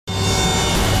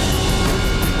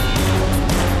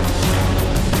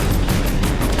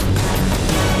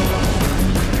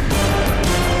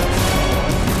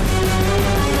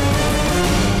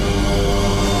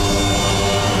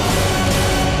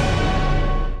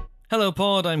Hello,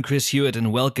 Pod. I'm Chris Hewitt,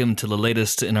 and welcome to the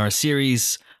latest in our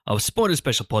series of spoiler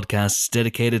special podcasts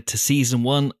dedicated to season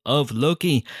 1 of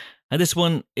Loki. And this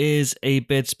one is a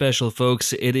bit special,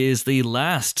 folks. It is the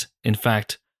last, in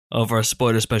fact, of our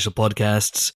spoiler special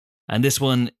podcasts. And this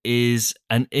one is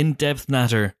an in-depth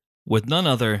natter with none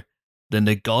other than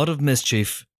the God of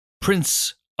Mischief,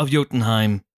 Prince of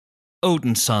Jotunheim,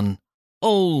 Odin's son,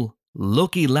 old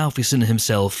Loki Laufeyson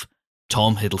himself,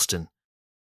 Tom Hiddleston.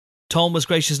 Tom was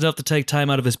gracious enough to take time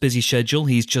out of his busy schedule.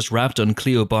 He's just wrapped on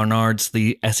Cleo Barnard's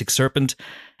The Essex Serpent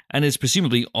and is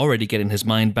presumably already getting his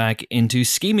mind back into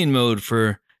scheming mode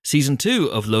for season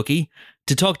 2 of Loki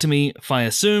to talk to me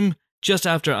via Zoom just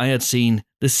after I had seen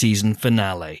the season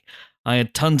finale. I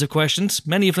had tons of questions,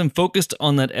 many of them focused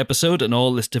on that episode and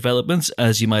all its developments,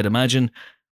 as you might imagine,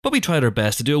 but we tried our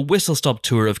best to do a whistle-stop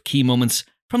tour of key moments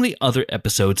from the other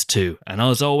episodes too. And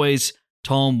as always,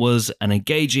 Tom was an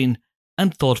engaging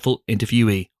and thoughtful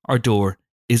interviewee. Our door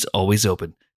is always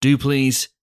open. Do please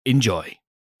enjoy.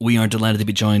 We are delighted to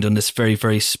be joined on this very,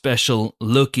 very special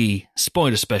Loki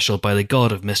spoiler special by the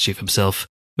God of Mischief himself,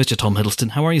 Mr. Tom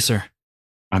Hiddleston. How are you, sir?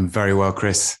 I'm very well,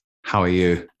 Chris. How are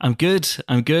you? I'm good.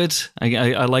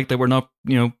 I like that we're not,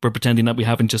 we're pretending that we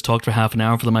haven't just talked for half an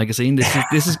hour for the magazine.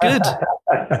 This is good.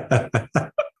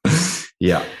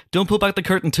 Yeah. Don't pull back the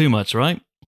curtain too much, right?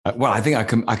 Well, I think I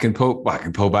can pull back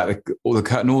the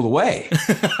curtain all the way.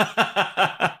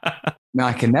 No,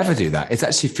 I can never do that. It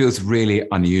actually feels really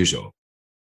unusual.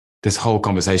 This whole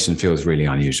conversation feels really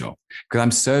unusual because I'm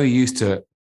so used to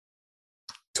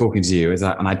talking to you,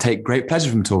 and I take great pleasure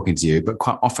from talking to you. But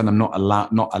quite often, I'm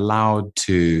not allowed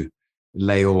to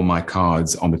lay all my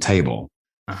cards on the table,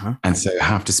 and so I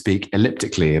have to speak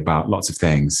elliptically about lots of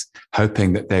things,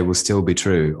 hoping that they will still be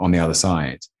true on the other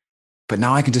side. But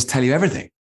now I can just tell you everything.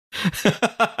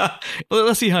 Well,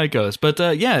 let's see how it goes. But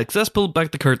because let's pull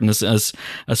back the curtain as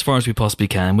far as we possibly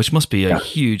can, which must be a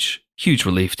huge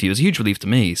relief to you. It's a huge relief to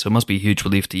me, so it must be a huge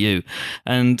relief to you.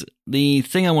 And the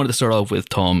thing I wanted to start off with,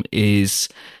 Tom, is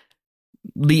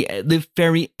the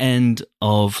very end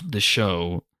of the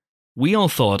show.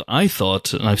 I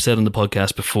thought, and I've said on the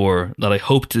podcast before, that I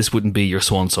hoped this wouldn't be your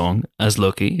swan song as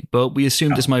Loki, but we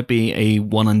assumed this might be a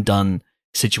one and done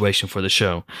situation for the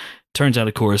show. Turns out,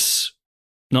 of course,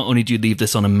 not only do you leave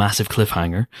this on a massive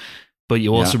cliffhanger, but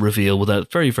you also reveal with that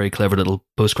very, very clever little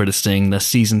post-credit sting that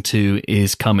season 2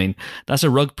 is coming. That's a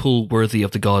rug pull worthy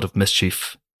of the God of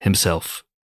Mischief himself.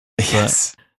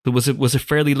 Yes. But was it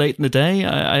fairly late in the day,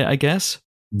 I guess?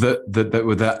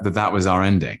 That was our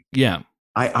ending. Yeah.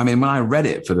 I mean, when I read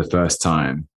it for the first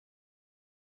time,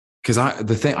 because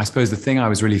the thing I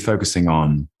was really focusing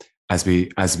on as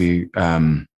we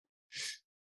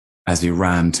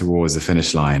ran towards the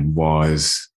finish line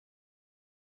was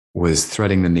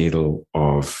threading the needle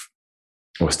or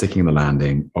sticking the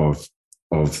landing of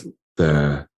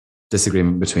the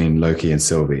disagreement between Loki and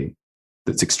Sylvie.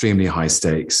 That's extremely high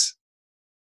stakes.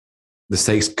 The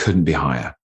stakes couldn't be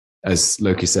higher. As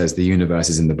Loki says, the universe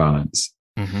is in the balance.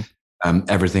 Mm-hmm.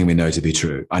 Everything we know to be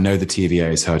true. I know the TVA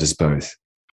has hurt us both,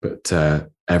 but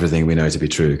everything we know to be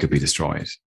true could be destroyed.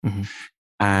 Mm-hmm.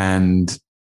 And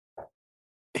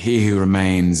He Who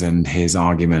Remains and his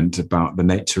argument about the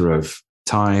nature of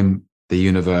time, the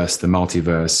universe, the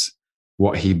multiverse,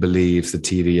 what he believes the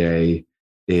TVA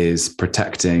is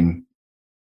protecting,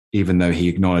 even though he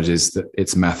acknowledges that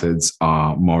its methods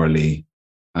are morally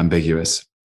ambiguous.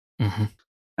 Mm-hmm.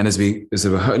 And as we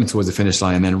were hurtling towards the finish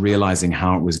line and then realizing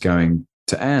how it was going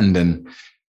to end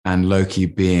and Loki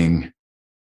being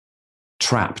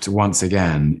trapped once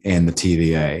again in the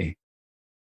TVA,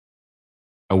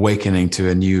 awakening to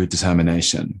a new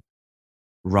determination,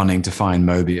 running to find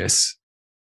Mobius,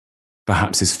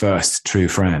 perhaps his first true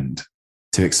friend,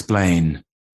 to explain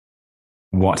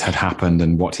what had happened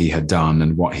and what he had done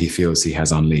and what he feels he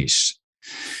has unleashed,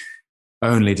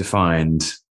 only to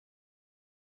find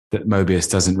that Mobius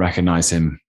doesn't recognize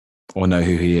him or know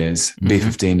who he is. Mm-hmm.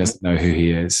 B-15 doesn't know who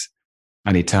he is.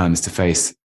 And he turns to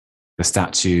face the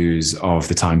statues of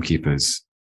the timekeepers,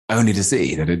 only to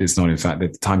see that it is not, in fact,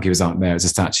 that the timekeepers aren't there. It's a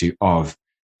statue of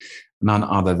none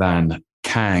other than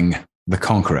Kang the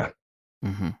Conqueror.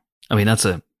 Mm-hmm. I mean, that's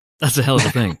a hell of a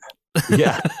thing.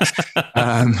 Yeah.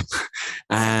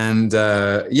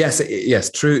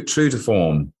 Yes, true to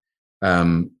form.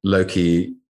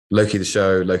 Loki the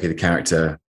show, Loki the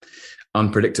character,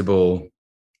 unpredictable,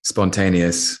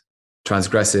 spontaneous,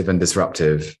 transgressive, and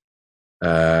disruptive.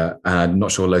 And I'm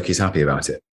not sure Loki's happy about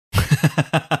it.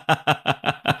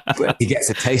 He gets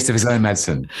a taste of his own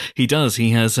medicine. He does.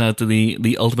 He has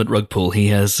the ultimate rug pull.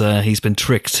 He's been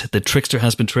tricked. The trickster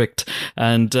has been tricked,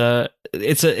 and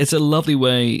it's a lovely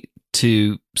way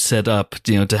to set up,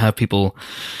 to have people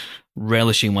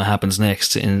relishing what happens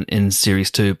next in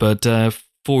series 2. But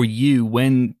for you,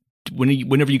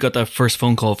 whenever you got that first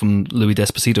phone call from Louis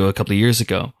Despacito a couple of years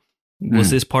ago,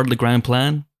 was this part of the grand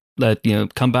plan that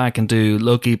come back and do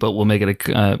Loki, but we'll make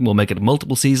it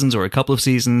multiple seasons or a couple of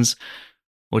seasons,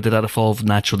 or did that evolve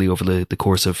naturally over the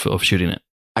course of shooting it?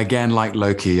 Again, like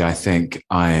Loki, I think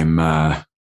I'm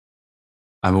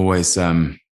always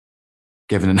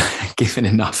given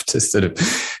enough to sort of.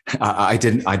 I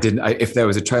didn't. If there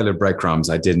was a trailer of breadcrumbs,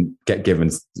 I didn't get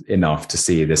given enough to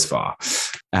see this far.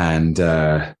 And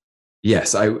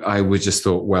yes, I would just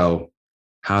thought, well,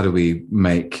 how do we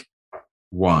make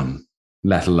one,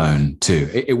 let alone two?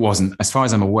 It wasn't, as far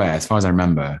as I'm aware, as far as I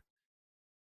remember,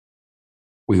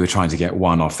 we were trying to get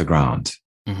one off the ground.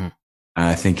 Mm-hmm. And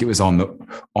I think it was on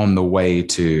the way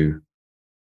to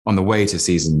the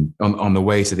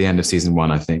end of season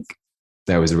 1. I think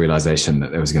there was a realization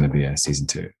that there was going to be a season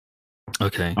 2.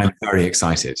 Okay, I'm very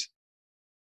excited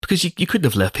because you couldn't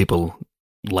have left people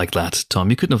like that, Tom.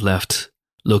 You couldn't have left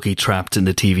Loki trapped in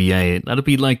the TVA. That'd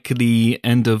be like the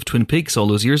end of Twin Peaks all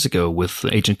those years ago with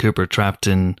Agent Cooper trapped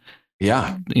in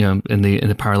in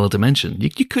the parallel dimension.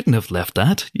 You couldn't have left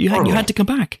that. You had to come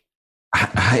back.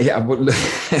 Yeah, well,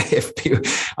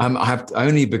 I'm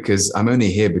only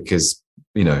here because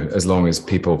as long as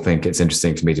people think it's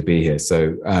interesting for me to be here.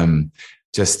 So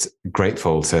just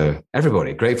grateful to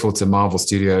everybody, grateful to Marvel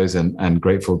Studios, and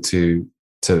grateful to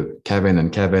Kevin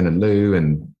and Lou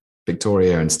and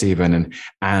Victoria and Stephen,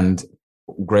 and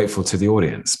grateful to the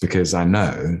audience, because I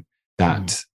know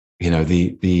that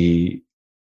the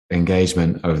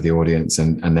engagement of the audience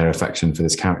and their affection for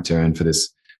this character and for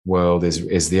this world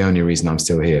is the only reason I'm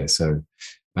still here. So,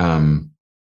 and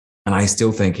I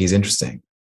still think he's interesting.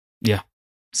 Yeah.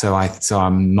 So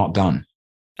I'm not done.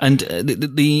 And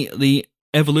the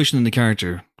evolution in the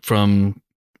character from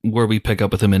where we pick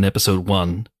up with him in episode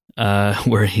 1,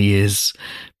 where he is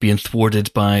being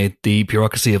thwarted by the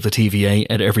bureaucracy of the TVA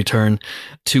at every turn,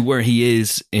 to where he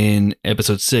is in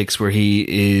episode 6, where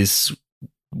he is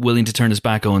willing to turn his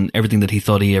back on everything that he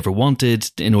thought he ever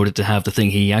wanted in order to have the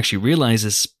thing he actually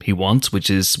realizes he wants, which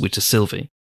is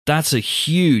Sylvie. That's a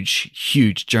huge,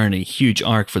 huge journey, huge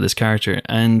arc for this character.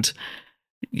 And,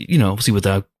 obviously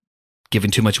without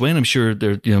giving too much away, and I'm sure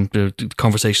the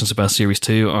conversations about series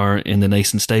 2 are in the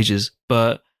nascent stages,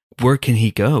 but where can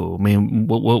he go? I mean,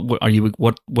 what are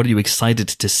you excited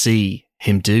to see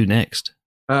him do next?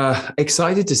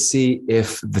 Excited to see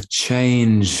if the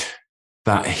change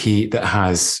that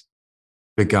has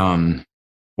begun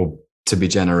or to be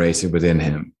generated within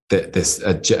him, that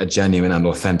a genuine and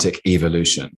authentic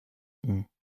evolution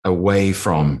away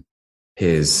from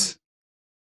his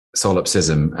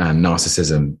solipsism and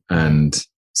narcissism and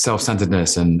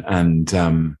self-centeredness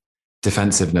and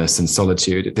defensiveness and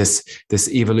solitude, this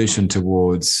evolution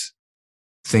towards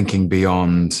thinking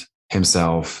beyond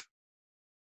himself,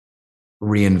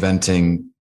 reinventing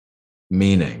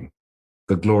meaning,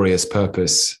 the glorious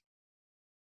purpose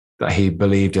that he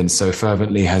believed in so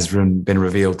fervently has been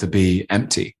revealed to be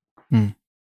empty.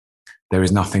 There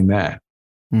is nothing there.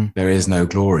 There is no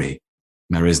glory.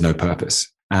 There is no purpose.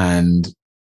 And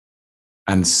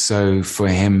so for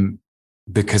him,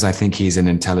 because I think he's an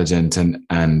intelligent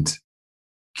and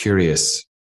curious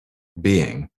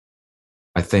being,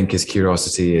 I think his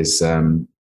curiosity is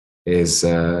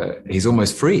he's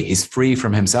almost free. He's free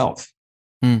from himself.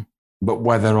 But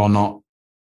whether or not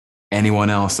anyone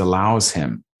else allows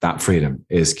him that freedom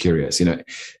is curious.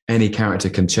 Any character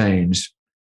can change,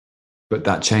 but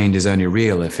that change is only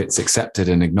real if it's accepted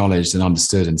and acknowledged and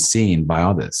understood and seen by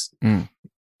others.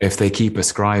 If they keep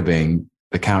ascribing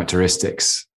the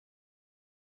characteristics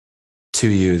to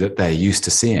you that they're used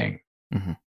to seeing,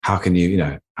 how can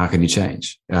you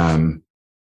change? And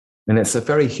it's a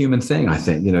very human thing, I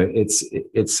think.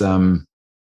 It's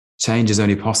change is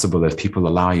only possible if people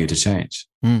allow you to change.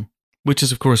 Which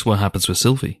is, of course, what happens with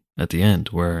Sylvie at the end,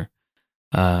 where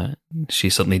she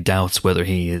suddenly doubts whether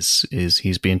he's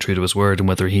being true to his word and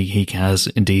whether he has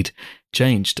indeed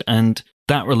changed. And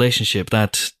that relationship,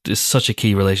 that is such a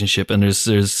key relationship. And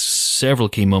there's several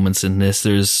key moments in this.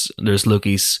 There's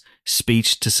Loki's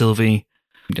speech to Sylvie.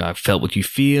 I've felt what you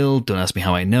feel. Don't ask me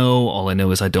how I know. All I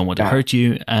know is I don't want to hurt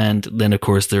you. And then, of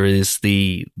course, there is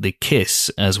the kiss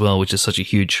as well, which is such a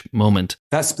huge moment.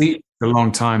 That speech for a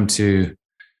long time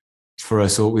for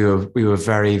us all. We were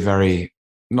very, very,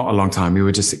 not a long time. We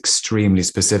were just extremely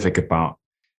specific about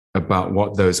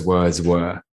what those words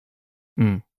were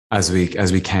as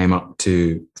we came up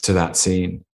to that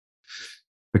scene.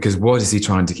 Because what is he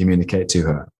trying to communicate to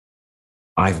her?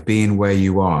 I've been where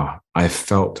you are. I've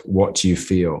felt what you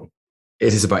feel.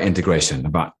 it is about integration,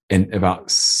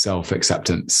 about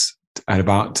self-acceptance, and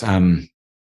about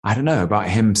I don't know, about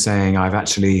him saying,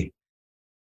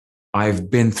 I've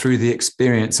been through the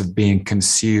experience of being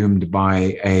consumed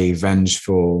by a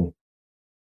vengeful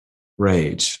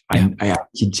rage. Yeah.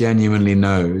 He genuinely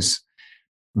knows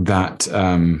that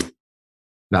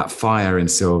that fire in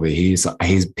Sylvie. He's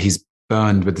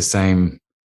burned with the same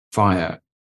fire,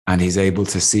 and he's able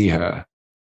to see her.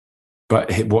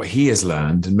 But what he has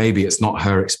learned, and maybe it's not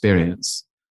her experience,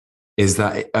 is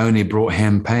that it only brought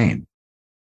him pain.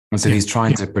 And so he's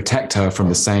trying to protect her from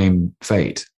the same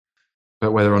fate.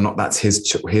 But whether or not that's his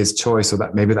choice, or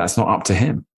that maybe that's not up to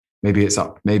him. Maybe it's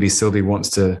up. Maybe Sylvie wants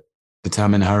to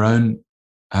determine her own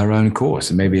course,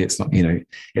 and maybe it's not.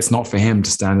 It's not for him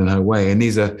to stand in her way. And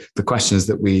these are the questions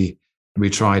that we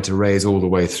try to raise all the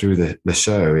way through the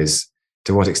show: is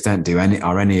to what extent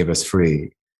are any of us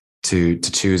free to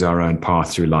choose our own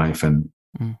path through life, and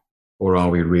or are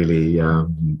we really, are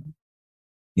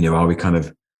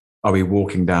we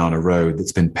walking down a road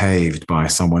that's been paved by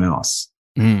someone else?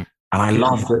 And I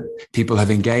love that people have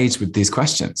engaged with these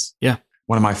questions. Yeah.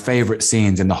 One of my favorite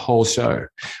scenes in the whole show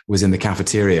was in the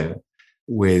cafeteria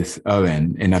with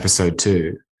Owen in episode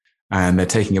 2. And they're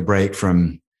taking a break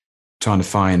from trying to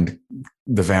find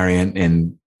the variant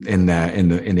in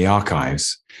the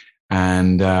archives.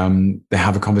 And they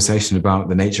have a conversation about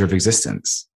the nature of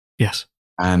existence. Yes.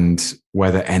 And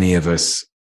whether any of us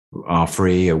are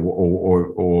free,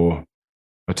 or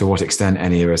to what extent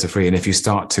any of us are free. And if you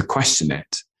start to question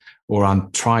it, or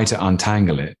try to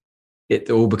untangle it, it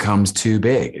all becomes too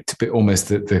big. It's almost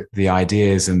the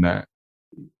ideas and that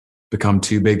become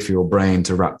too big for your brain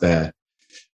to wrap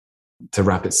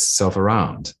itself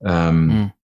around.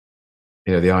 The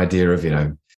idea of,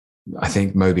 I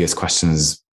think Mobius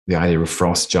questions the idea of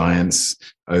frost giants,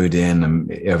 Odin, and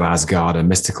of Asgard, a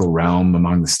mystical realm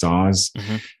among the stars.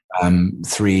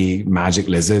 3 magic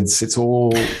lizards. It's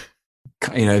all,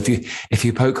 if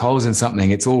you poke holes in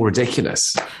something, it's all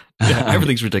ridiculous. Yeah,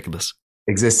 everything's ridiculous.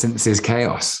 Existence is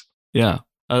chaos. Yeah,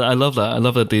 I love that. I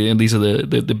love that these are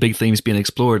the big themes being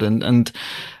explored, and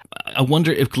I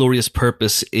wonder if glorious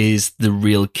purpose is the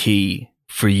real key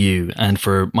for you and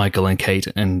for Michael and Kate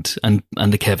and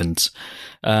the Kevins,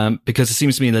 because it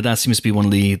seems to me that seems to be one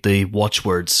of the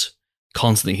watchwords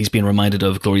constantly. He's being reminded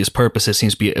of glorious purpose. It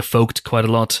seems to be evoked quite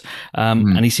a lot,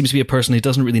 and he seems to be a person who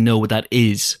doesn't really know what that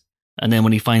is. And then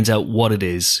when he finds out what it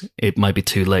is, it might be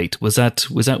too late. Was that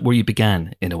where you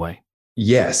began, in a way?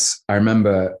 Yes. I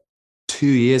remember 2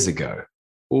 years ago,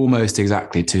 almost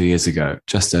exactly 2 years ago,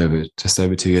 just over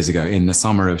 2 years ago, in the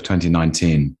summer of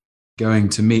 2019, going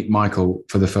to meet Michael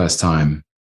for the first time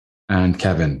and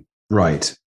Kevin,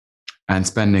 right, and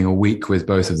spending a week with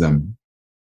both of them.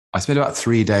 I spent about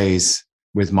 3 days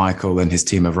with Michael and his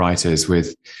team of writers,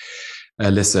 with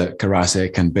Alyssa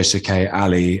Karasik and Bishake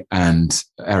Ali and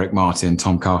Eric Martin,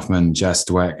 Tom Kaufman, Jess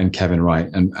Dweck and Kevin Wright.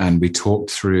 And we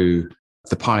talked through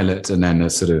the pilot and then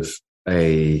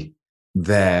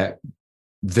their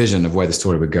vision of where the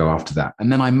story would go after that.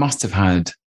 And then I must have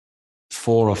had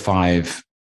 4 or 5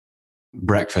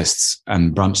 breakfasts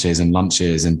and brunches and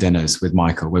lunches and dinners with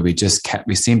Michael, where we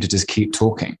seemed to just keep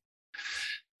talking.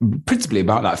 Principally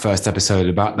about that first episode,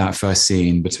 about that first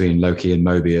scene between Loki and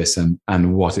Mobius,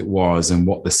 and what it was and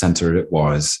what the center of it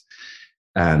was.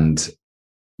 And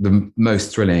the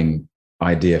most thrilling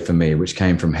idea for me, which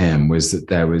came from him, was that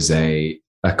there was a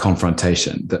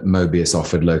confrontation that Mobius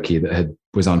offered Loki that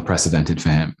was unprecedented for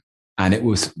him. And it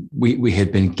was, we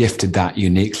had been gifted that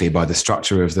uniquely by the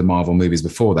structure of the Marvel movies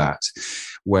before that,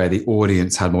 where the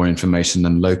audience had more information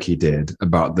than Loki did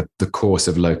about the course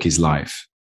of Loki's life.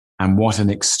 And what an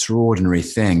extraordinary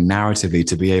thing narratively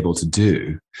to be able to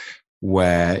do,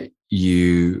 where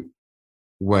you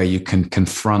can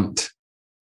confront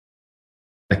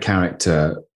a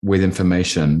character with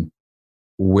information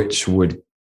which would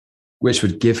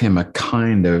give him a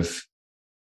kind of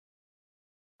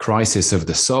crisis of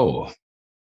the soul.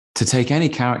 To take any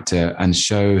character and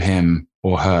show him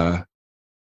or her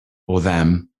or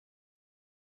them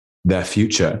their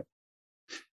future,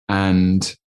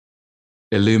 and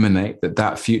illuminate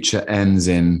that future ends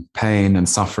in pain and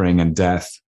suffering and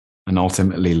death and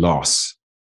ultimately loss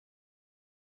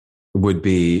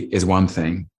is one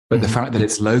thing. But the fact that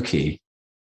it's Loki,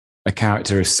 a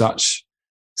character of such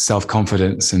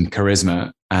self-confidence and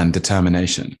charisma and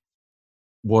determination,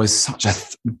 was such a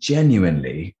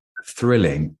genuinely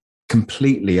thrilling,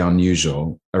 completely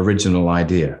unusual, original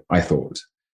idea, I thought.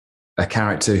 A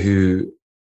character who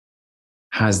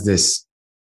has this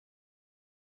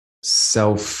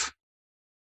self-fueled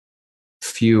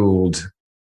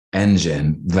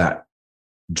engine that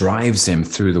drives him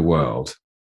through the world,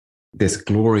 this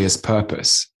glorious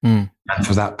purpose, and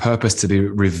for that purpose to be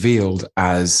revealed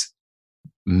as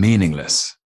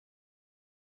meaningless,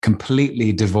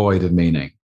 completely devoid of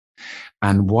meaning.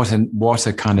 And what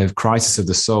a kind of crisis of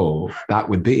the soul that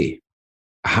would be.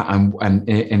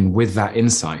 And with that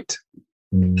insight,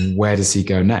 where does he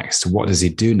go next? What does he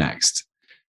do next?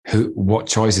 What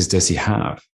choices does he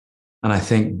have? And I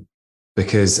think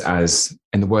because, as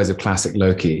in the words of classic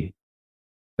Loki,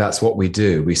 that's what we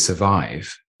do. We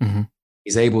survive. Mm-hmm.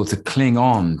 He's able to cling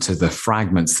on to the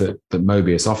fragments that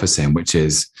Mobius offers him, which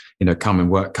is, come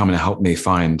and help me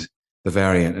find the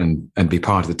variant and be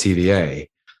part of the TVA.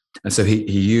 And so he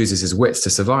uses his wits to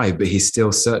survive, but he's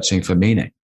still searching for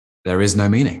meaning. There is no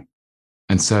meaning.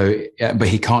 And so, but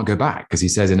he can't go back, because he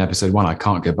says in episode 1, I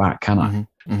can't go back, can I?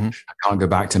 Mm-hmm. Mm-hmm. I can't go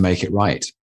back to make it right.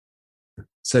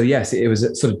 So yes, it was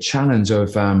a sort of challenge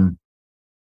of the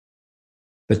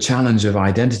challenge of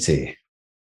identity,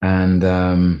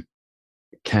 and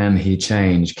can he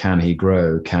change? Can he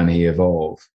grow? Can he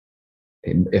evolve?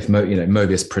 If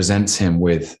Mobius presents him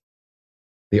with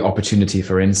the opportunity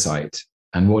for insight,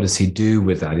 and what does he do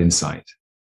with that insight?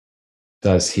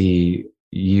 Does he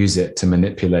use it to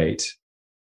manipulate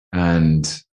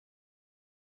and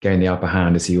gain the upper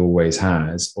hand as he always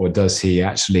has, or does he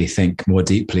actually think more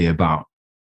deeply about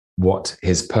what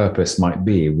his purpose might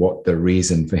be, what the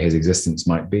reason for his existence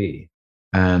might be?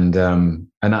 And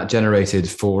that generated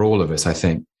for all of us, I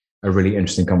think, a really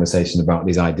interesting conversation about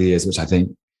these ideas, which I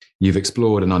think you've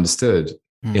explored and understood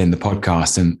in the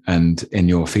podcast and in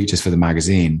your features for the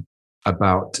magazine,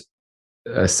 about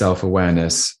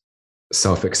self-awareness,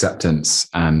 self-acceptance,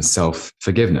 and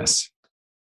self-forgiveness.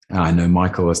 And I know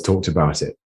Michael has talked about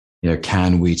it.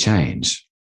 Can we change?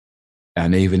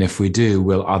 And even if we do,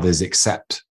 will others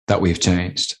accept that we've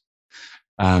changed?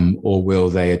 Or will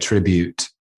they attribute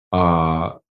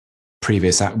our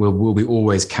previous will we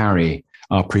always carry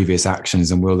our previous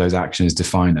actions, and will those actions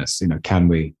define us? Can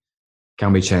we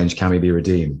change? Can we be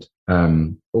redeemed?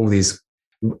 All these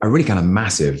are really kind of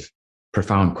massive,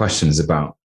 profound questions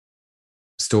about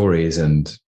stories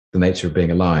and the nature of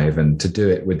being alive, and to do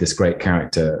it with this great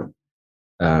character,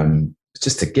 it's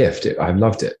just a gift. I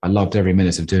loved it. I loved every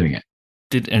minute of doing it.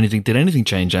 Did anything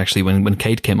change actually when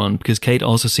Kate came on? Because Kate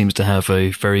also seems to have a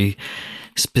very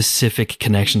specific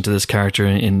connection to this character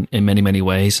in many, many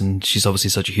ways, and she's obviously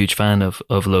such a huge fan of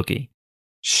Loki.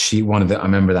 I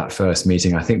remember that first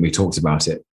meeting. I think we talked about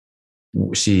it.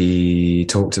 She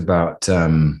talked about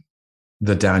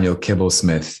the Daniel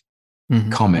Kibblesmith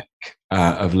comic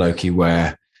of Loki,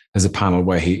 where there's a panel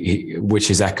where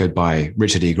which is echoed by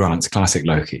Richard E. Grant's classic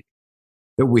Loki,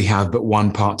 that we have but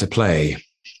one part to play,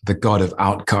 the God of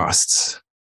Outcasts.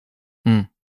 And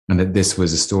that this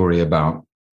was a story about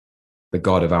the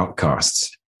God of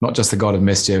Outcasts, not just the God of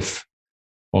Mischief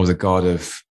or the God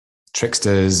of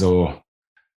Tricksters or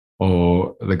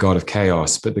the God of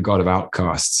Chaos, but the God of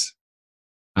Outcasts.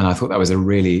 And I thought that was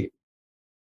it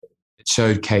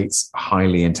showed Kate's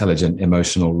highly intelligent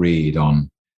emotional read on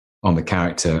the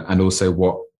character, and also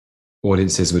what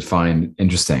audiences would find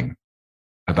interesting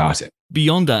about it.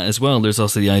 Beyond that as well, there's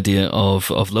also the idea of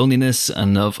loneliness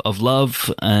and of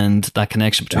love, and that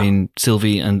connection between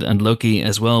Sylvie and Loki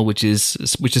as well, which is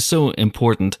so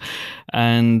important.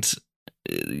 And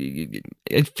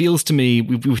it feels to me,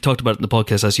 we've talked about it in the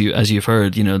podcast, as you've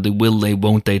heard, the will they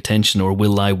won't they tension, or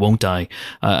will I won't I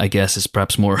guess is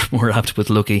perhaps more apt with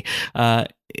Loki,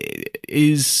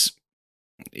 is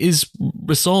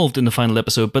resolved in the final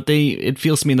episode, but it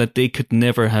feels to me that they could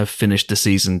never have finished the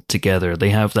season together.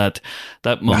 They have that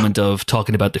moment of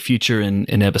talking about the future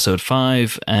in episode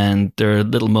 5, and there are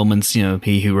little moments,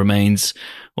 He Who Remains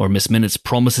or Miss Minutes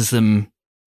promises them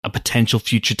a potential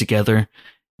future together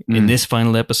in this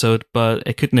final episode, but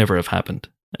it could never have happened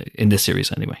in this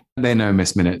series anyway. They know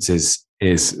Miss Minutes is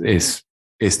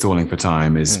stalling for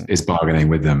time, is bargaining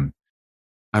with them.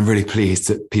 I'm really pleased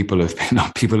that people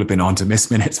have been on to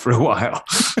Miss Minutes for a while.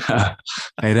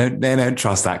 They don't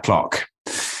trust that clock,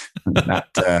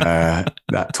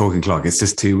 that talking clock.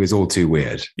 It's all too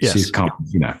weird. Yes. She's come,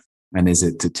 And is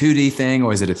it a 2D thing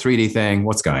or is it a 3D thing?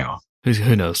 What's going on?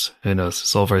 Who knows?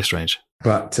 It's all very strange.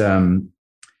 But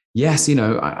yes,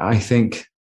 I think,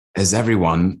 as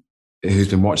everyone who's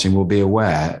been watching will be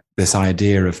aware, this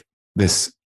idea of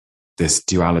this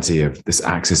duality, of this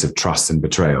axis of trust and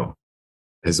betrayal,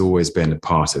 has always been a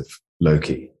part of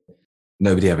Loki.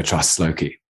 Nobody ever trusts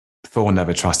Loki. Thor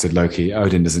never trusted Loki.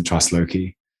 Odin doesn't trust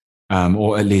Loki.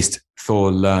 Or at least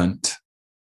Thor learnt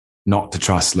not to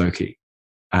trust Loki.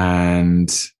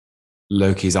 And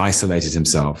Loki's isolated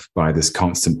himself by this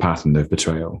constant pattern of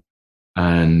betrayal.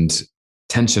 And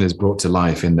tension is brought to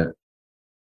life in that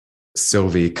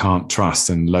Sylvie can't trust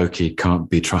and Loki can't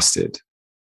be trusted.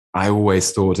 I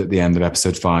always thought at the end of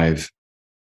episode 5,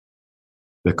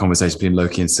 the conversation between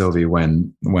Loki and Sylvie,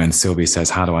 when Sylvie says,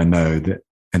 "How do I know that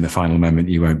in the final moment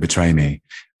you won't betray me?"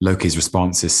 Loki's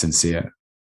response is sincere.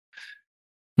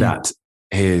 That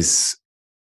his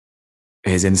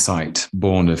insight,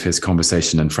 born of his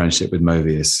conversation and friendship with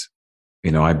Mobius,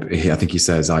 I think he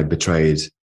says, "I betrayed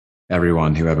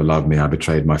everyone who ever loved me. I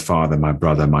betrayed my father, my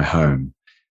brother, my home.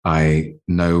 I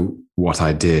know what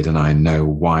I did and I know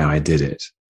why I did it.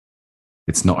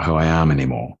 It's not who I am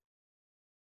anymore."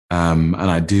 And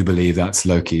I do believe that's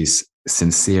Loki's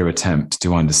sincere attempt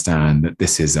to understand that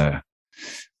this is a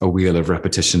wheel of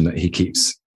repetition that he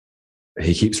keeps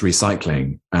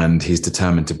recycling, and he's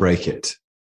determined to break it.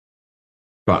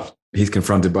 But he's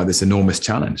confronted by this enormous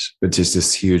challenge, which is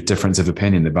this huge difference of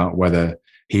opinion about whether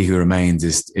he who remains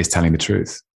is telling the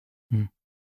truth.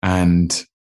 And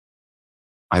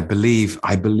I believe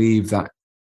that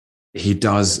he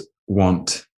does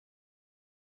want,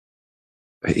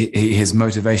 his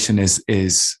motivation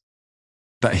is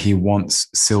that he wants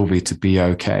Sylvie to be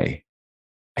okay.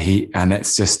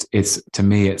 To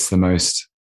me, it's the most,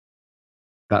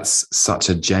 that's such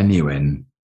a genuine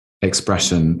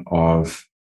expression of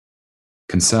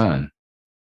concern.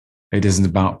 It isn't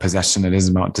about possession. It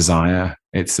isn't about desire.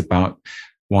 It's about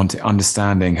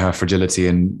understanding her fragility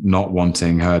and not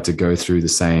wanting her to go through the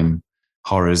same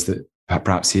horrors that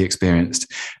perhaps he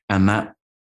experienced. And that,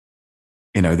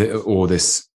 or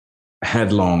this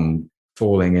headlong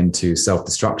falling into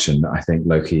self-destruction that I think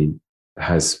Loki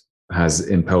has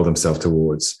impelled himself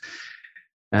towards.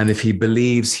 And if he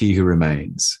believes he who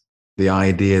remains, the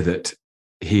idea that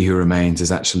he who remains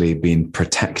has actually been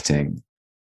protecting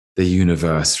the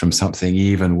universe from something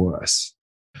even worse,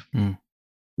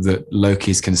 that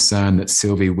Loki's concerned that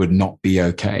Sylvie would not be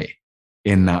okay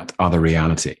in that other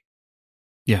reality.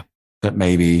 Yeah. That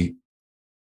maybe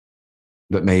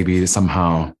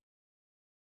somehow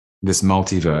this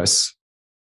multiverse,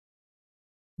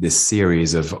 this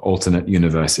series of alternate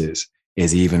universes,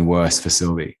 is even worse for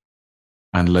Sylvie.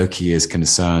 And Loki is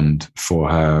concerned for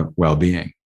her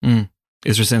well-being.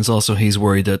 Is there a sense also he's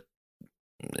worried that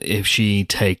if she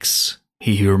takes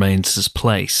he who remains'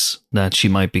 place, that she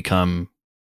might become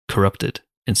corrupted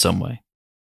in some way?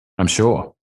 I'm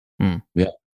sure.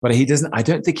 Yeah. But he doesn't, I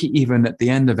don't think he even at the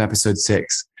end of episode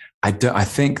 6, I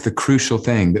think the crucial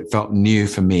thing that felt new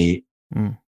for me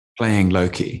playing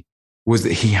Loki was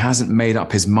that he hasn't made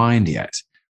up his mind yet.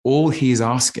 All he's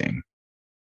asking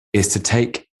is to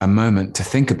take a moment to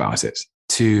think about it,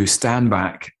 to stand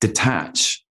back,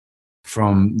 detach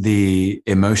from the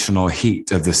emotional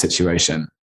heat of the situation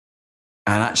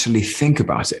and actually think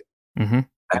about it, and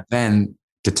then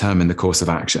determine the course of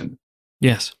action.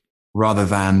 Yes. Rather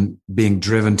than being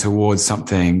driven towards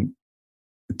something,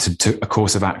 to a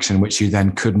course of action which you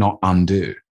then could not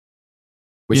undo,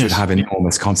 which would have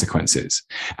enormous consequences.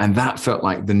 And that felt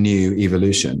like the new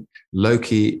evolution.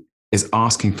 Loki is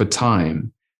asking for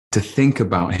time to think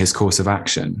about his course of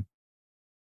action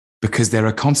because there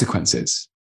are consequences.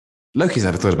 Loki's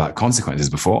never thought about consequences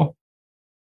before.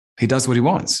 He does what he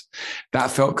wants.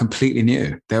 That felt completely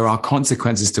new. There are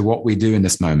consequences to what we do in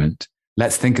this moment.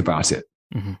 Let's think about it.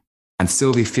 And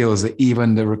Sylvie feels that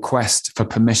even the request for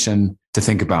permission to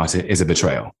think about it is a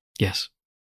betrayal. Yes.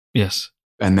 Yes.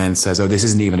 And then says, "Oh, this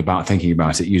isn't even about thinking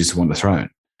about it. You just want the throne.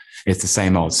 It's the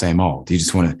same old, same old. You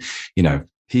just want to,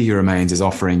 he who remains is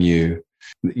offering you,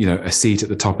 a seat at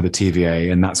the top of the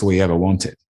TVA, and that's all you ever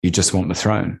wanted. You just want the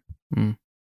throne."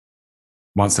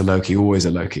 Once a Loki, always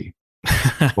a Loki.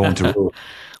 Born to rule.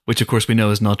 Which, of course, we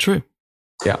know is not true.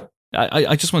 Yeah.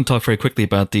 I just want to talk very quickly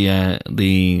about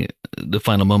the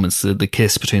final moments, the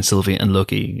kiss between Sylvie and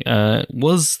Loki.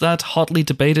 Was that hotly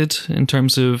debated in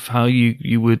terms of how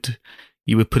you would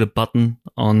put a button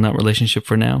on that relationship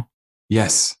for now?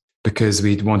 Yes, because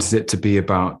we wanted it to be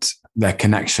about their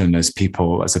connection as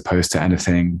people, as opposed to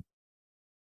anything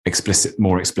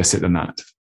more explicit than that.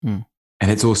 And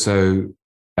it's also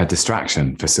a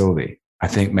distraction for Sylvie. I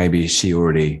think maybe she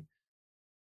already,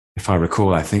 if I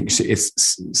recall, I think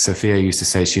Sophia used to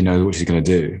say she knows what she's going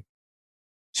to do.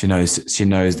 She knows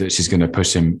that she's going to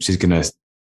push him.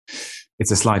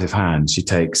 It's a sleight of hand. She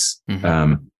takes,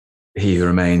 he who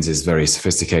remains is very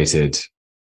sophisticated,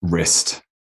 wrist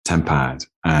tempered,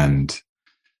 and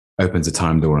opens a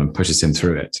time door and pushes him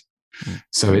through it.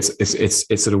 So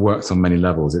it sort of works on many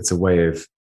levels. It's a way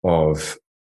of,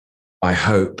 I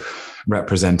hope,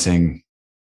 representing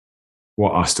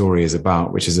what our story is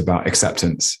about, which is about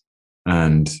acceptance,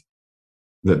 and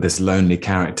that this lonely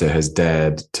character has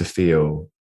dared to feel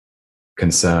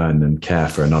concern and care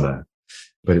for another,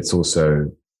 but it's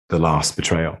also the last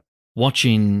betrayal.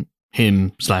 Watching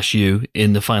him/you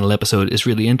in the final episode is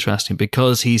really interesting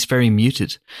because he's very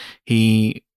muted.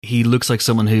 He looks like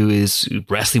someone who is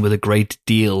wrestling with a great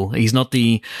deal. He's not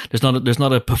there's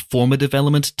not a performative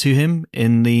element to him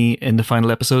in the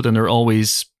final episode, and there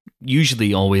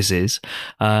usually always is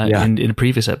in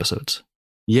previous episodes.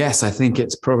 Yes, I think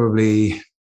it's probably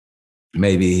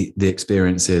maybe the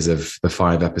experiences of the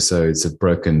 5 episodes have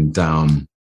broken down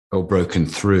or broken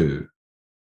through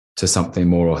to something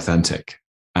more authentic.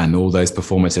 And all those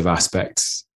performative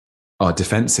aspects are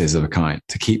defenses of a kind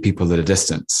to keep people at a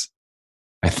distance.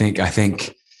 I think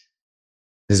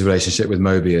his relationship with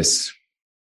Mobius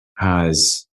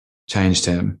has changed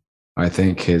him. I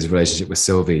think his relationship with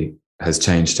Sylvie has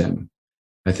changed him.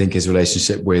 I think his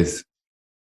relationship with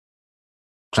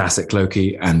classic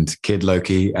Loki and kid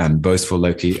Loki and boastful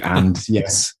Loki and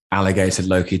yes, alligator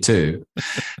Loki too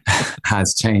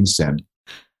has changed him.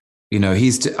 You know,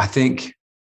 I think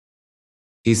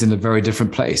he's in a very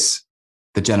different place.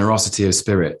 The generosity of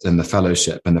spirit and the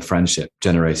fellowship and the friendship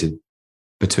generated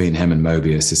between him and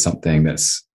Mobius is something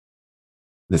that's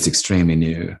extremely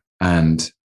new. And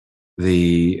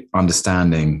the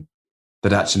understanding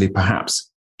that actually perhaps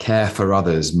care for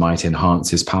others might enhance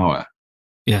his power.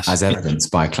 Yes. As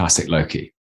evidenced by classic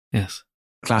Loki. Yes.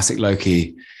 Classic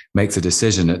Loki makes a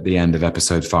decision at the end of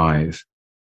episode 5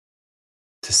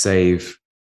 to save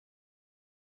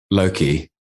Loki.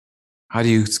 How do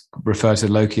you refer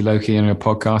to Loki in a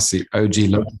podcast? The OG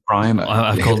Loki Prime?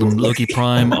 I've called him Loki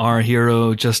Prime, our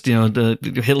hero. Just, the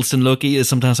Hiddleston Loki is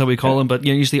sometimes how we call him, but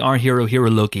usually our hero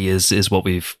Loki is what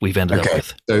we've ended up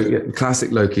with. So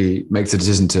classic Loki makes a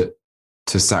decision to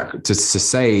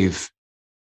save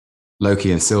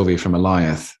Loki and Sylvie from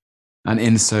Alioth, and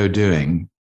in so doing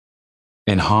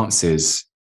enhances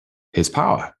his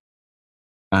power,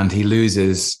 and he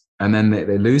loses, and then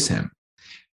they lose him.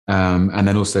 And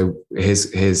then also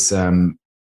his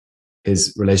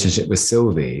relationship with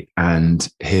Sylvie and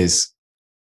his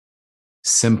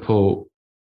simple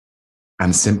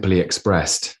and simply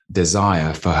expressed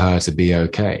desire for her to be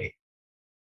okay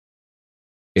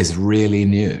is really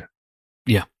new.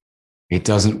 Yeah. He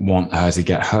doesn't want her to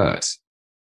get hurt.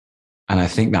 And I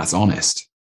think that's honest.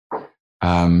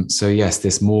 So yes,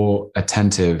 this more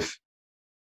attentive,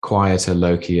 quieter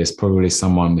Loki is probably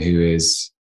someone who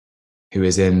is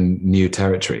in new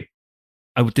territory.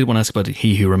 I did want to ask about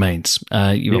He Who Remains.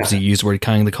 You obviously used the word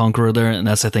Kang the Conqueror there, and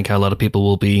that's, I think, how a lot of people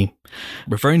will be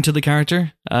referring to the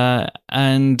character.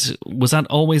 And was that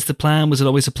always the plan? Was it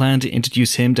always a plan to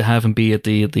introduce him, to have him be at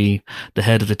the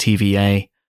head of the TVA?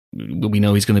 We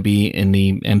know he's going to be in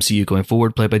the MCU going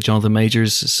forward, played by Jonathan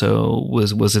Majors. So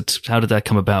was it? How did that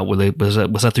come about? Was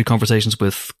that through conversations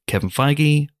with Kevin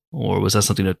Feige? Or was that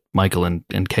something that Michael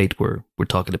and Kate were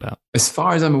talking about? As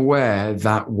far as I'm aware,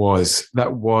 that was I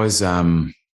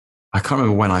can't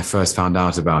remember when I first found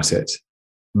out about it,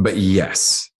 but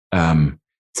yes, the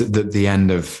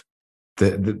end of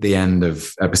the end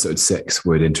of episode 6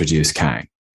 would introduce Kang,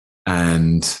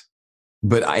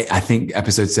 but I think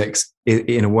episode 6,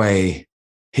 in a way,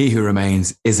 He Who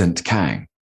Remains isn't Kang.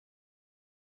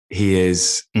 He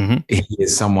is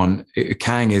someone.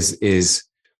 Kang is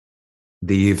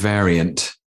the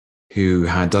variant who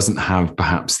doesn't have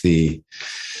perhaps he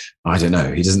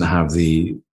doesn't have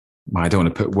the, I don't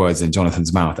want to put words in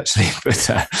Jonathan's mouth actually, but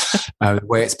the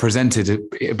way it's presented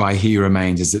by He Who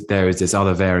Remains is that there is this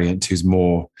other variant who's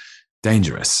more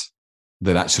dangerous,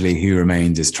 that actually He Who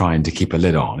Remains is trying to keep a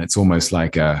lid on. It's almost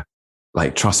like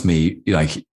trust me,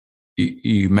 like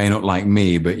you may not like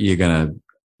me, but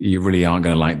you really aren't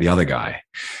going to like the other guy.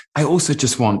 I also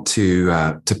just want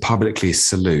to publicly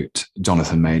salute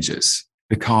Jonathan Majors,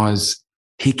 because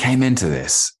he came into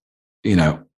this,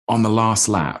 on the last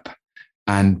lap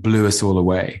and blew us all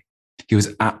away. He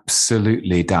was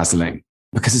absolutely dazzling,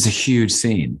 because it's a huge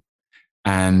scene.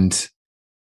 And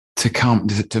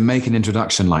to make an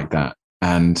introduction like that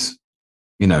and,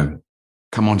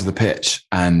 come onto the pitch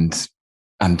and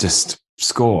just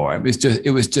score.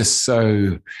 It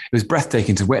was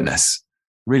breathtaking to witness.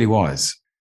 It really was.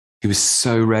 He was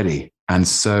so ready and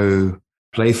so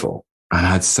playful and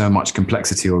had so much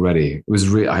complexity already.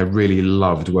 I really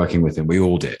loved working with him. We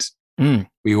all did.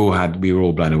 We were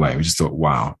all blown away. We just thought,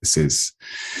 wow, this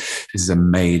is a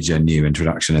major new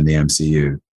introduction in the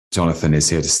MCU. Jonathan is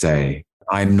here to stay.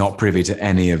 I'm not privy to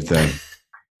any of the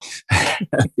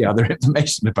other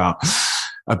information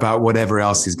about whatever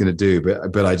else he's going to do,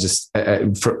 but I just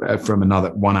from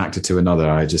one actor to another,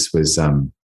 I just was so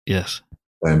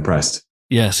impressed.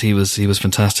 Yes, he was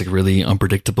fantastic, really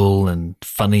unpredictable and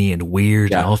funny and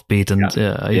weird and offbeat, and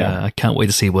I can't wait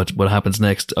to see what happens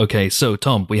next. Okay, so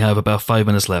Tom, we have about 5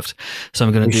 minutes left, so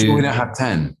I'm going to do. Sure we don't have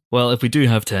 10? Well, if we do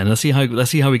have 10, let's see how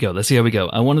we go.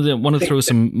 I want to throw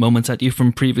some moments at you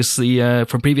from previous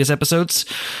episodes.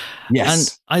 Yes.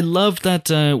 And I love that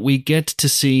we get to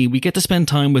spend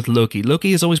time with Loki.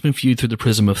 Loki has always been viewed through the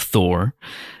prism of Thor,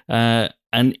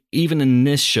 and even in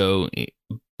this show,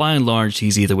 by and large,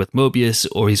 he's either with Mobius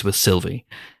or he's with Sylvie.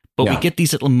 But we get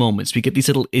these little moments, we get these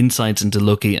little insights into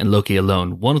Loki and Loki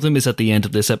alone. One of them is at the end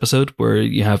of this episode where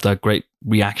you have that great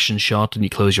reaction shot and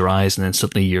you close your eyes and then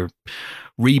suddenly you're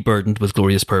reburdened with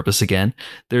glorious purpose again.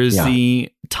 There's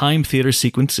the time theater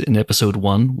sequence in episode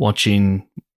 1, watching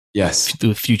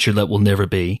the future that will never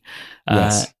be.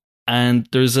 And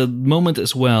there's a moment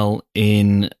as well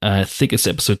in, I think it's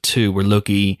episode 2, where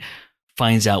Loki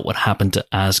finds out what happened to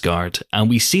Asgard, and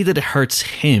we see that it hurts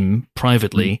him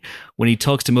privately. When he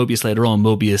talks to Mobius later on,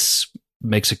 Mobius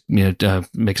makes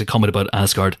a comment about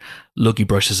Asgard. Loki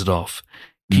brushes it off.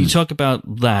 Can you talk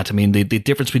about that? I mean, the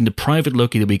difference between the private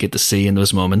Loki that we get to see in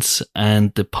those moments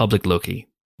and the public Loki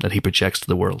that he projects to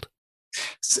the world.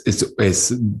 It's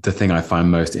the thing I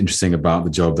find most interesting about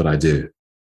the job that I do,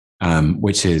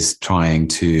 which is trying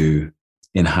to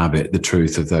inhabit the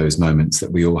truth of those moments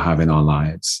that we all have in our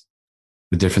lives.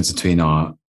 The difference between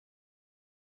our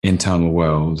internal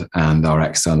world and our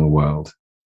external world.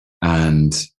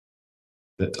 And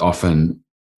that often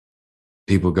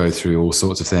people go through all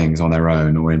sorts of things on their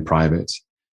own or in private,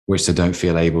 which they don't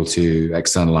feel able to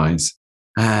externalize.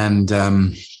 And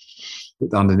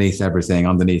underneath everything,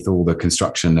 underneath all the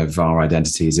construction of our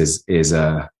identities is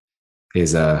a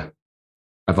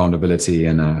vulnerability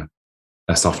and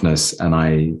a softness. And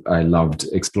I loved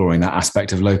exploring that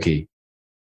aspect of Loki.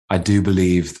 I do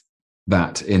believe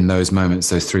that in those moments,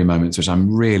 those 3 moments, which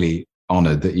I'm really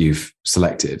honored that you've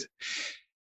selected,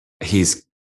 he's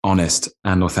honest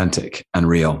and authentic and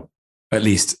real. At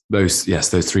least those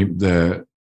 3, the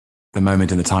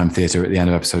moment in the time theater at the end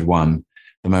of episode 1,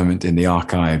 the moment in the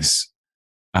archives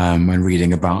when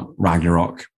reading about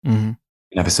Ragnarok in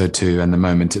episode 2, and the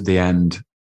moment at the end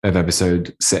of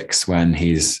episode 6 when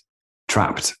he's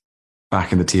trapped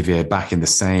back in the TVA, back in the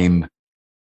same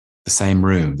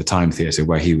room, the time theater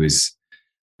where he was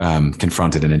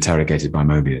confronted and interrogated by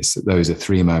Mobius. Those are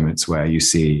 3 moments where you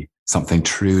see something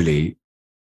truly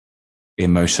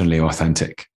emotionally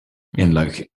authentic in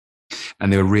Loki.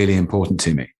 And they were really important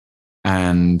to me.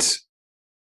 And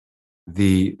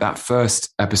that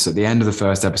first episode, the end of the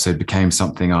first episode, became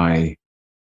something I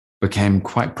became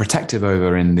quite protective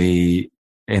over in the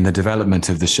development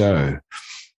of the show.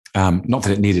 Not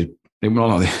that it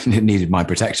needed my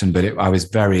protection, but I was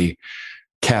very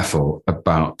careful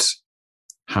about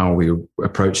how we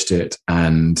approached it.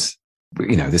 And,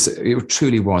 it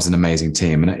truly was an amazing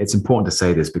team. And it's important to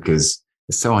say this because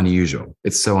it's so unusual.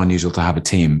 It's so unusual to have a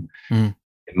team, in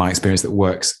my experience, that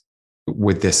works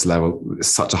with this level,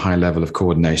 such a high level of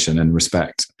coordination and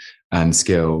respect and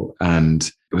skill. And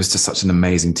it was just such an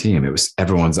amazing team. It was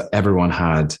everyone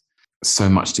had so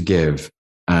much to give.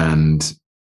 And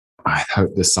I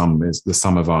hope the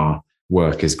sum of our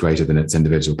work is greater than its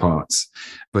individual parts.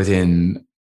 But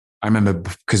I remember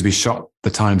because we shot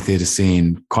the time theater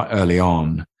scene quite early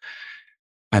on,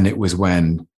 and it was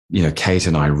when, Kate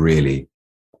and I really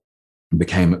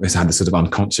had this sort of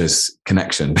unconscious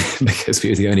connection because we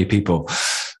were the only people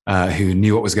who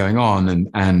knew what was going on.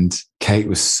 And Kate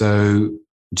was so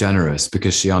generous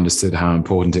because she understood how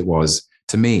important it was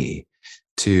to me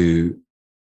to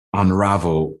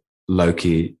unravel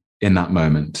Loki in that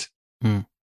moment. And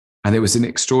it was an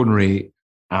extraordinary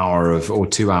hour or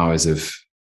 2 hours of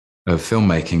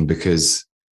filmmaking, because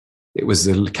it was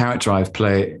a character I've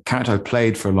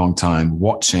played for a long time,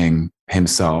 watching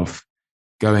himself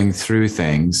going through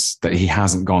things that he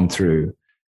hasn't gone through,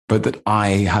 but that I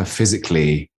have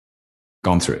physically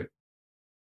gone through.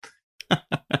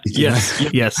 Yes.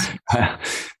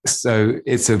 So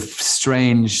it's a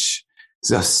strange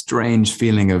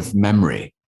feeling of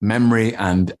memory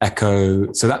and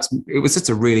echo. So it was just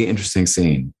a really interesting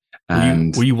scene.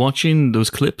 And were you watching those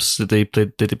clips? Did they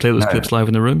play those clips live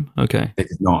in the room? Okay. They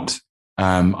did not.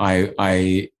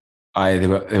 They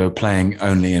were playing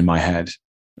only in my head.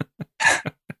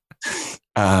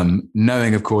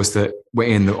 Knowing, of course, that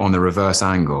we're on the reverse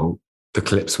angle, the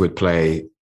clips would play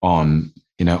on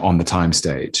the time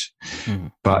stage.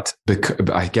 But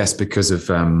I guess because of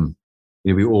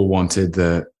we all wanted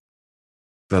the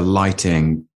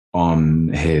lighting on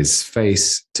his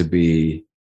face to be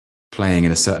playing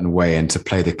in a certain way, and to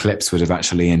play the clips would have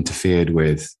actually interfered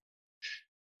with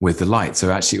with the light.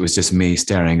 So actually it was just me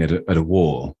staring at a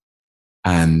wall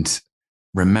and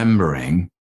remembering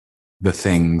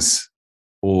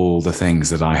all the things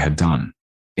that I had done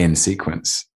in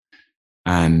sequence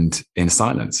and in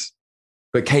silence.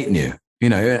 But Kate knew,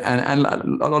 and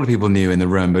a lot of people knew in the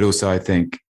room, but also I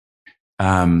think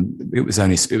it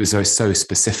was so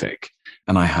specific.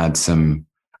 And I had some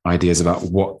ideas about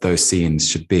what those scenes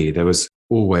should be. There was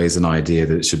always an idea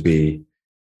that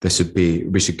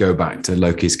we should go back to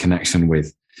Loki's connection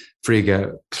with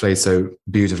Frigga, played so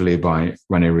beautifully by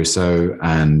Rene Rousseau,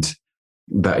 and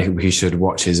that he should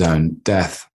watch his own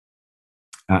death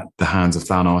at the hands of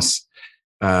Thanos.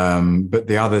 But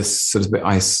the other sort of bit,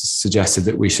 I suggested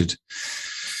that we should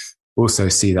also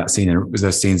see that scene,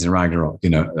 those scenes in Ragnarok,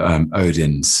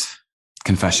 Odin's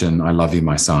confession, "I love you,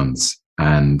 my sons,"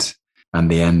 and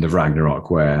the end of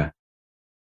Ragnarok where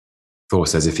Thor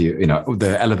says,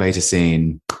 the elevator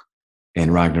scene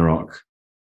in Ragnarok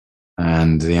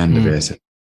and the end of it.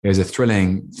 It was a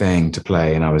thrilling thing to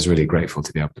play, and I was really grateful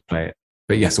to be able to play it.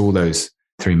 But yes, all those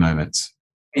 3 moments.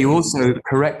 You also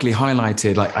correctly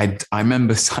highlighted, like I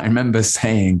remember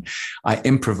saying, I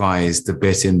improvised the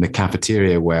bit in the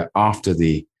cafeteria where after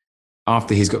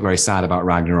he's got very sad about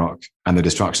Ragnarok and the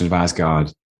destruction of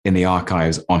Asgard in the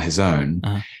archives on his own,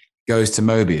 goes to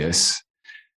Mobius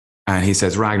and he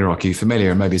says, "Ragnarok, are you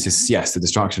familiar?" And Mobius says, "Yes, the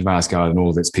destruction of Asgard and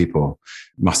all of its people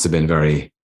must have been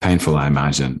very painful, I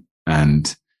imagine."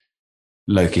 And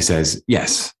Loki says,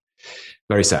 "Yes,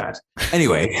 very sad."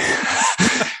 Anyway,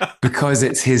 because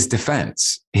it's his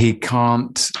defense, he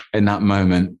can't in that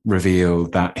moment reveal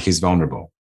that he's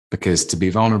vulnerable, because to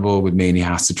be vulnerable would mean he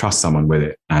has to trust someone with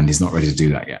it, and he's not ready to do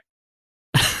that yet.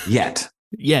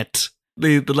 Yet.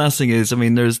 The last thing is, I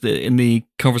mean, there's in the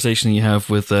conversation you have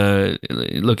with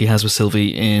Loki has with Sylvie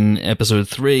in episode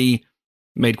 3,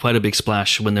 made quite a big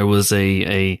splash when there was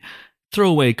a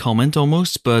throwaway comment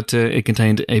almost, but it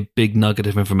contained a big nugget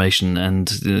of information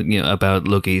and about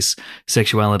Loki's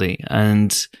sexuality.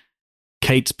 And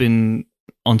Kate's been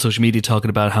on social media talking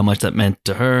about how much that meant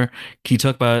to her. Can you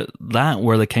talk about that,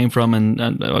 where that came from? And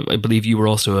I believe you were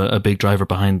also a big driver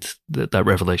behind that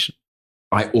revelation.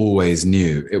 I always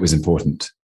knew it was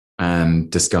important and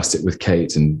discussed it with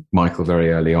Kate and Michael very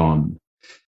early on.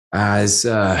 As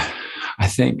I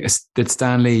think that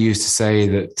Stanley used to say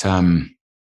that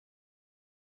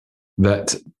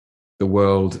that the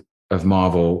world of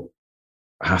Marvel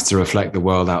has to reflect the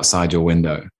world outside your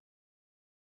window,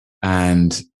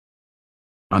 and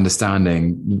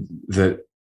understanding that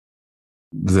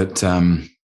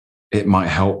it might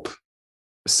help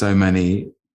so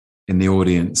many in the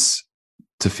audience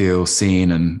to feel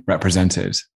seen and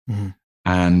represented. Mm-hmm.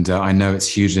 And I know it's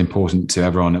hugely important to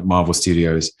everyone at Marvel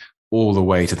Studios, all the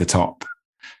way to the top,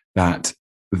 that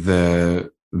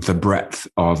the breadth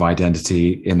of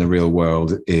identity in the real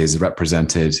world is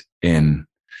represented in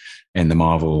the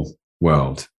Marvel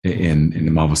world, in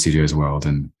the Marvel Studios world.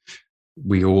 And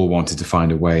we all wanted to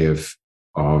find a way of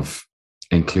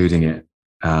including it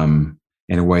in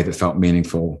a way that felt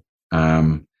meaningful.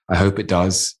 I hope it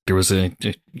does. There was a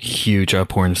huge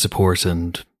outpouring of support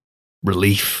and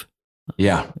relief,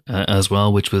 as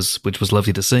well, which was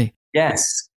lovely to see.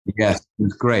 Yes, it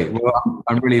was great. Well,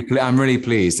 I'm really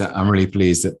pleased that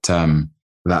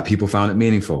that people found it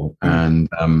meaningful, and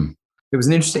it was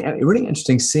a really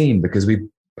interesting scene, because we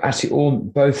actually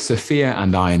both Sophia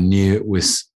and I knew it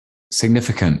was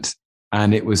significant,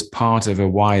 and it was part of a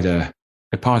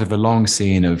long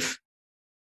scene of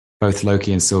both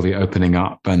Loki and Sylvie opening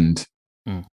up and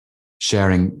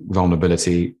sharing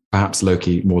vulnerability, perhaps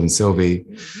Loki more than Sylvie.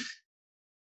 Mm-hmm.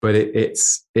 But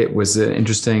it was an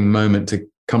interesting moment to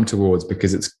come towards,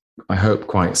 because it's, I hope,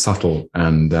 quite subtle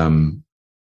and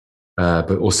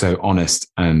but also honest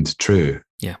and true.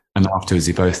 Yeah. And afterwards,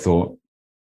 we both thought,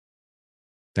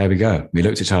 there we go. We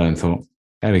looked at each other and thought,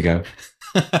 there we go.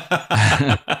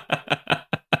 But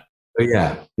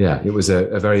yeah, it was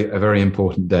a very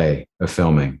important day of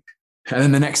filming. And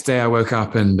then the next day I woke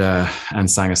up and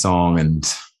sang a song and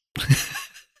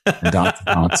danced.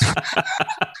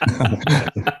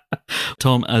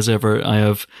 Tom, as ever, I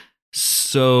have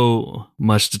so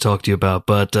much to talk to you about,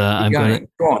 but I'm going to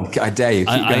go on. I dare you.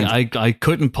 I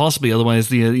couldn't possibly, otherwise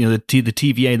the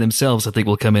TVA themselves, I think,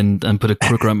 will come in and put a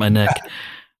crook around my neck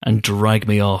and drag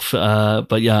me off.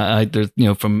 But yeah, there's,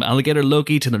 from Alligator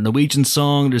Loki to the Norwegian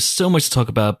song, there's so much to talk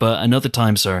about. But another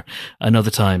time, sir,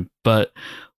 another time. But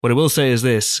what I will say is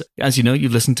this: as you know,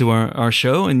 you've listened to our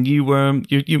show, and you've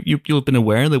been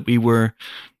aware that we were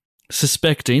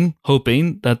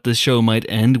hoping that the show might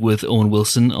end with Owen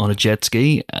Wilson on a jet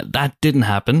ski. That didn't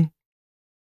happen.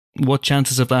 What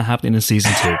chances of that happening in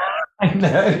season 2? I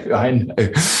know.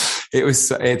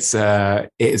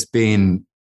 It's been,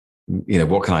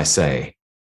 what can I say?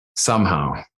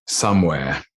 Somehow,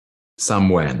 somewhere,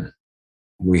 somewhen,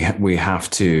 we have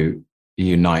to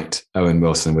unite Owen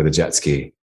Wilson with a jet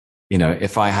ski.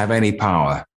 If I have any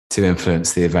power to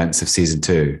influence the events of season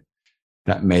 2,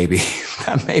 that may be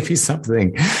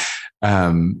something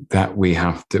that we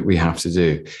have to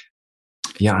do.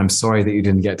 Yeah, I'm sorry that you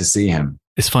didn't get to see him.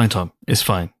 It's fine, Tom. It's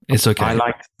fine. It's okay. I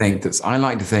like to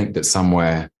think that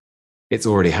somewhere it's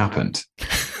already happened.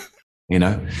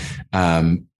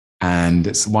 And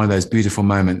it's one of those beautiful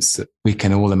moments that we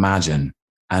can all imagine,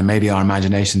 and maybe our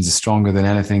imaginations are stronger than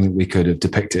anything that we could have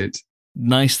depicted.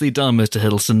 Nicely done, Mr.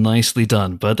 Hiddleston. Nicely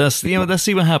done. But let's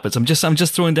see what happens. I'm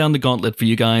just throwing down the gauntlet for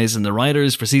you guys and the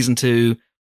writers for season 2.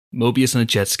 Mobius on a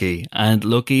jet ski and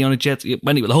Loki on a jet ski.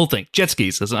 Anyway, the whole thing. Jet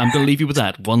skis. I'm going to leave you with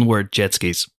that. One word, jet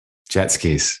skis. Jet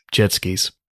skis. Jet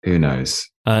skis. Who knows?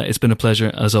 It's been a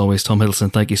pleasure, as always, Tom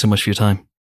Hiddleston. Thank you so much for your time.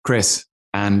 Chris,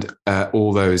 and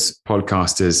all those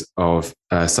podcasters of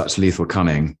such lethal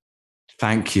cunning,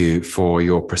 thank you for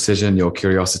your precision, your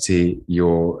curiosity,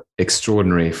 your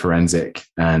extraordinary forensic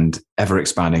and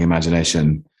ever-expanding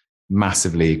imagination.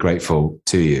 Massively grateful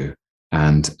to you,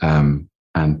 and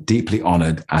deeply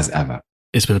honored as ever.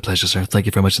 It's been a pleasure, sir. Thank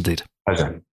you very much indeed.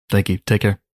 Pleasure. Thank you. Take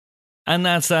care. And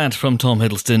that's that from Tom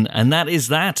Hiddleston. And that is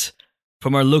that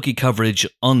from our Loki coverage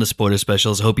on the spoiler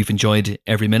specials. I hope you've enjoyed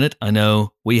every minute. I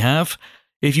know we have.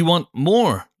 If you want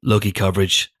more Loki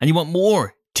coverage and you want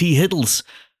more T. Hiddles,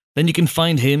 then you can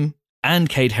find him and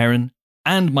Kate Herron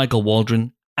and Michael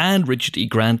Waldron and Richard E.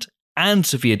 Grant and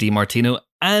Sophia Di Martino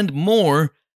and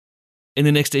more in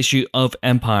the next issue of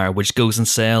Empire, which goes on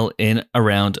sale in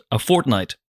around a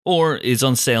fortnight, or is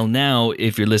on sale now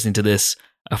if you're listening to this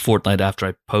a fortnight after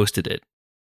I posted it,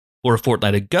 or a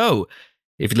fortnight ago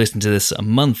if you're listening to this a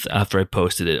month after I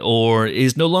posted it, or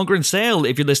is no longer on sale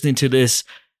if you're listening to this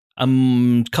a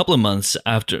couple of months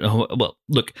after. Well,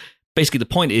 look, basically the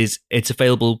point is it's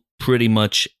available pretty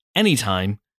much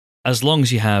anytime as long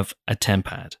as you have a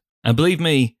TemPad. And believe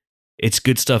me, it's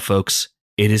good stuff, folks.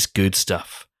 It is good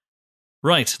stuff.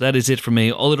 Right, that is it for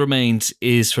me. All that remains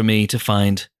is for me to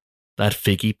find that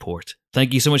figgy port.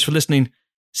 Thank you so much for listening.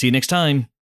 See you next time.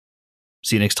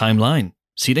 See you next timeline.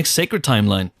 See you next sacred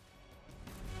timeline.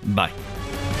 Bye.